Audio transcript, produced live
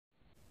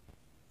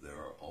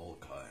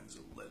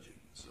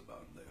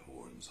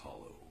becomes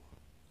hollow.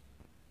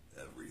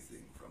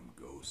 Everything from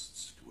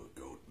ghosts to a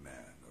goat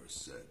man are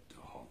said to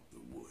haunt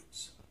the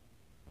woods.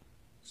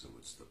 So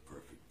it's the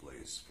perfect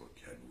place for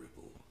Ken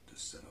Ripple to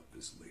set up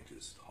his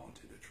latest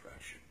haunted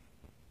attraction.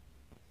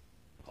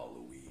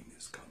 Halloween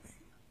is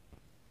coming,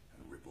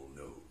 and Ripple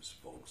knows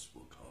folks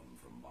will come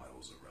from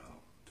miles around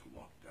to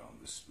walk down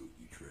the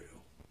spooky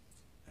trail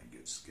and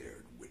get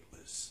scared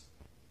witless.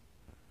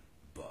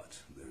 But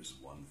there's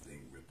one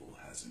thing Ripple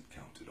hasn't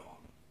counted on.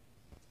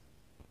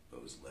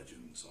 Those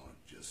legends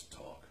aren't just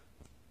talk.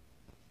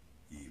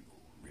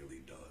 Evil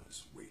really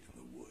does wait in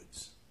the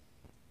woods.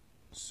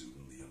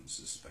 Soon the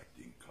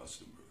unsuspecting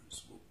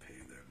customers will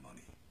pay their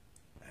money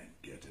and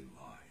get in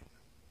line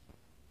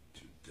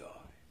to die.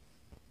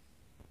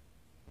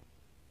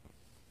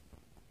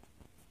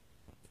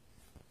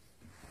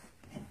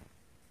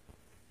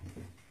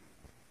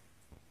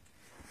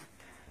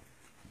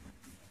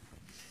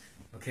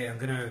 Okay, I'm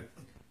gonna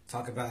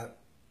talk about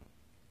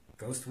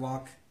Ghost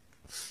Walk,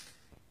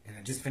 and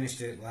I just finished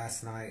it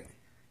last night.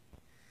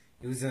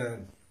 It was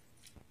a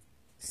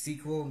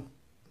sequel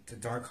to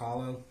Dark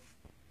Hollow,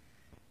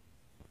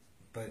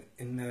 but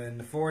in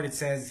the forward it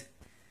says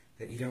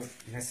that you don't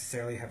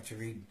necessarily have to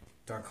read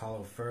Dark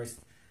Hollow first,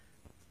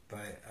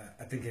 but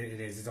I think it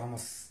is. It's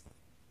almost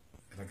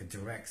like a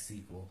direct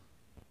sequel.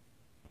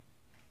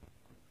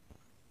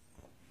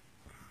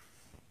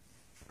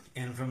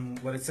 And from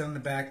what it said on the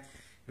back,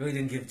 it really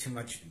didn't give too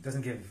much. It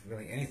doesn't give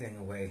really anything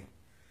away,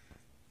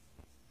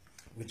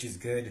 which is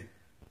good.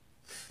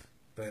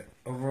 But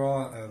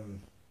overall,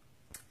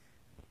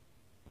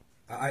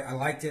 I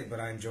liked it, but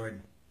I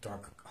enjoyed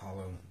Dark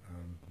Hollow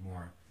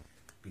more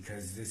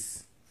because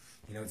this,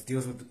 it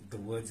deals with the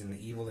woods and the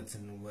evil that's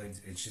in the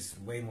woods. It's just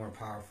way more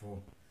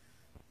powerful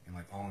and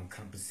like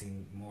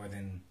all-encompassing more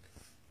than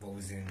what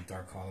was in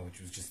Dark Hollow,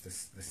 which was just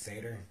the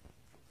satyr.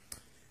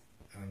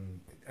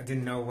 I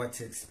didn't know what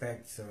to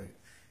expect, so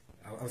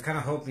I was kind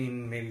of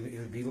hoping maybe it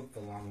would be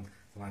along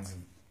the lines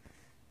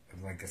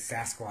of like a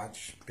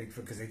Sasquatch,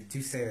 Bigfoot, because they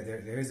do say that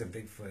there is a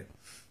Bigfoot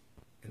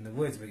in the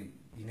woods, but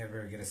you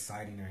never get a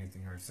sighting or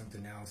anything or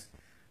something else.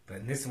 But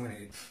in this one,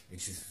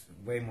 it's just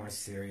way more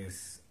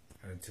serious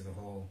to the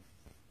whole.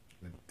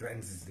 It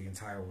threatens the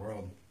entire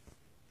world.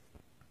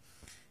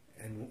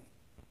 And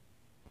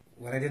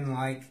what I didn't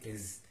like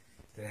is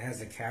that it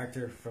has a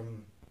character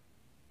from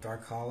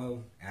Dark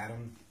Hollow,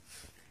 Adam,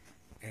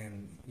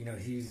 and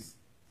he's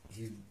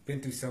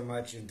been through so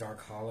much in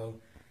Dark Hollow,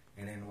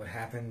 and then what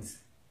happens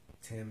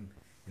to him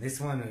in this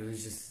one, it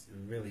was just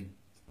really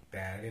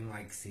bad. I didn't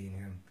like seeing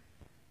him.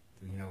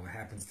 What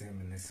happens to him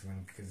in this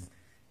one, because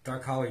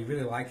Dark Hollow, you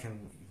really like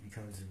him. He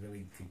becomes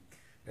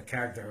a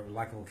character, a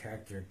likable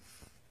character,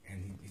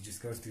 and he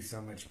just goes through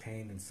so much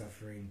pain and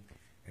suffering,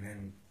 and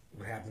then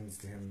what happens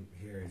to him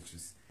here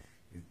is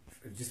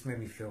it just made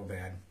me feel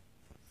bad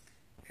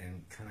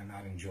and kind of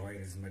not enjoy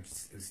it as much.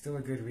 It was still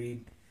a good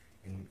read,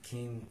 and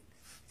Keene,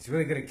 he's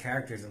really good at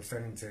characters. I'm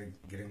starting to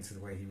get into the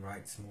way he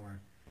writes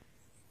more.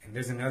 And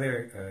there's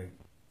another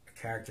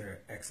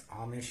character,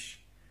 ex-Amish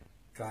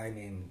guy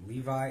named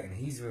Levi, and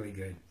he's really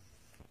good.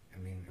 I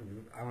mean,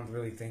 I don't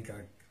really think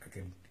I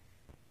could,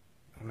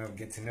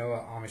 get to know an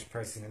Amish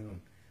person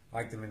and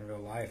like them in real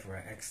life, or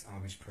an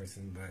ex-Amish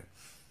person,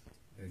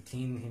 but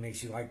Keene, he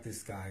makes you like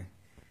this guy,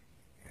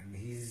 and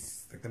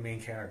he's like the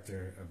main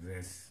character of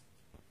this.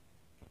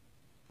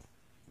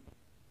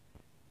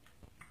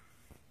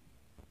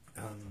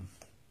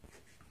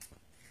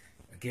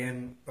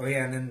 Again,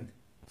 and then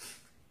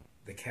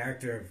the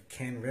character of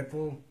Ken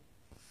Ripple,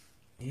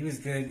 he was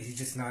good. He's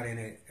just not in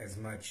it as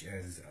much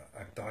as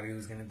I thought he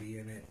was going to be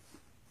in it.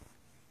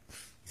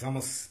 He's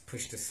almost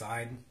pushed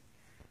aside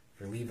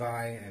for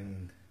Levi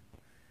and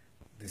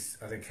this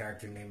other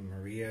character named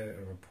Maria,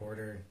 a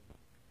reporter.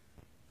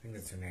 I think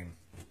that's her name,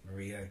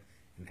 Maria,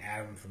 and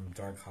Adam from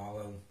Dark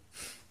Hollow.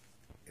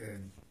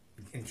 And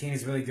Keene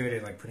is really good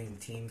at like putting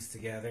teams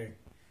together,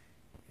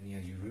 and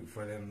you root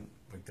for them.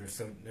 Like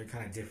they're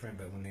kind of different,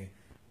 but when they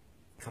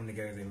come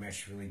together, they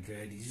mesh really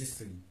good. He's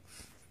just a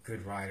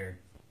good writer,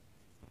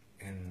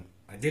 and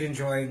I did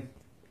enjoy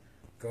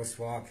Ghost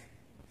Walk.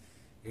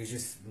 It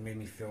just made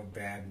me feel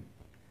bad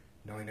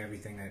knowing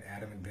everything that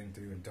Adam had been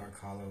through in Dark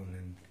Hollow, and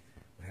then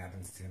what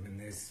happens to him in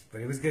this.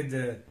 But it was good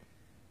to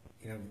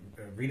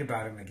read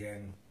about him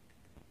again.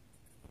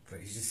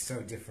 But he's just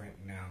so different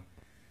now.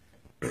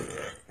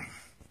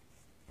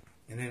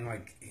 And then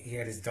like he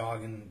had his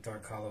dog in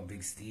Dark Hollow,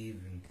 Big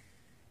Steve, and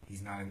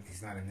he's not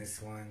in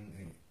this one.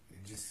 It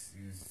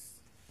was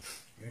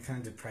kind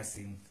of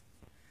depressing.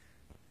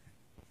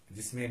 It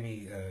just made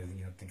me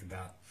think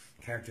about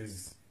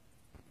characters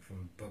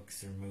from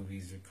books or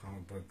movies or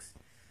comic books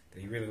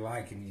that you really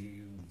like, and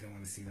you don't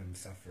want to see them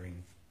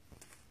suffering.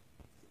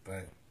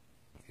 But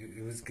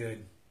it was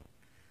good.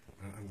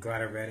 I'm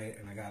glad I read it,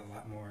 and I got a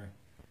lot more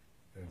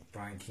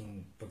Brian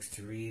Keene books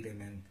to read,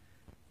 and then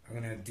I'm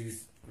going to do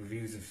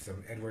reviews of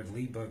some Edward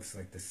Lee books,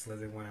 like the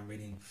Slither one I'm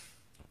reading,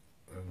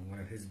 one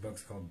of his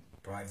books called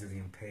Brides of the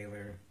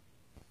Impaler.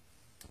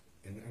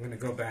 And I'm going to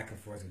go back and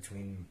forth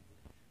between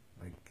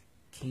like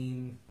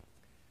Keene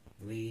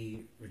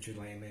Lee, Richard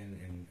Lehman,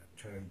 and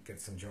try to get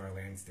some Jar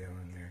Lansdale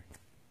in there.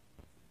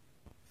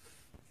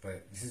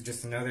 But this is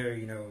just another,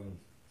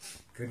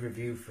 good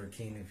review for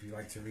Keene. If you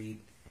like to read,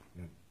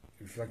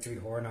 if you like to read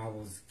horror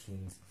novels,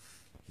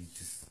 he's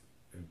just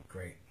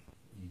great.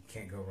 You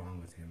can't go wrong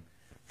with him.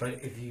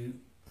 But if you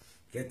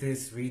get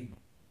this, read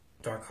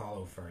Dark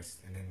Hollow first,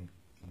 and then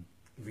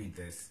read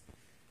this.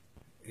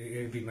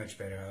 It would be much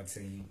better. I would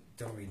say you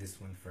don't read this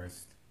one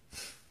first.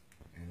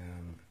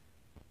 And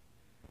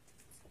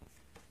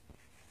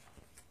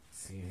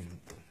see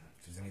if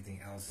there's anything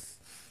else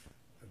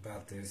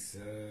about this.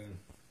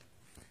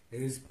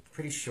 It is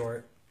pretty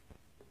short.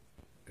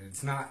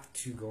 It's not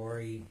too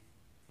gory,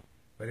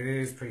 but it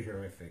is pretty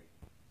horrific.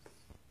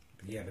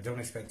 But yeah, but don't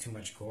expect too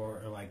much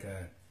gore or like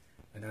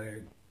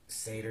another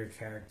satyr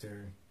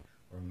character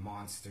or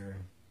monster.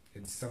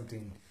 It's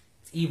something.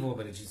 It's evil,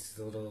 but it's just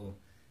a little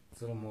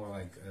more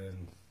like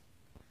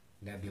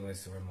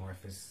nebulous or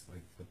amorphous,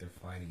 like what they're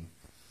fighting.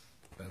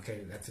 But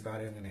okay, that's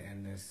about it. I'm gonna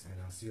end this, and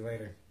I'll see you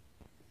later.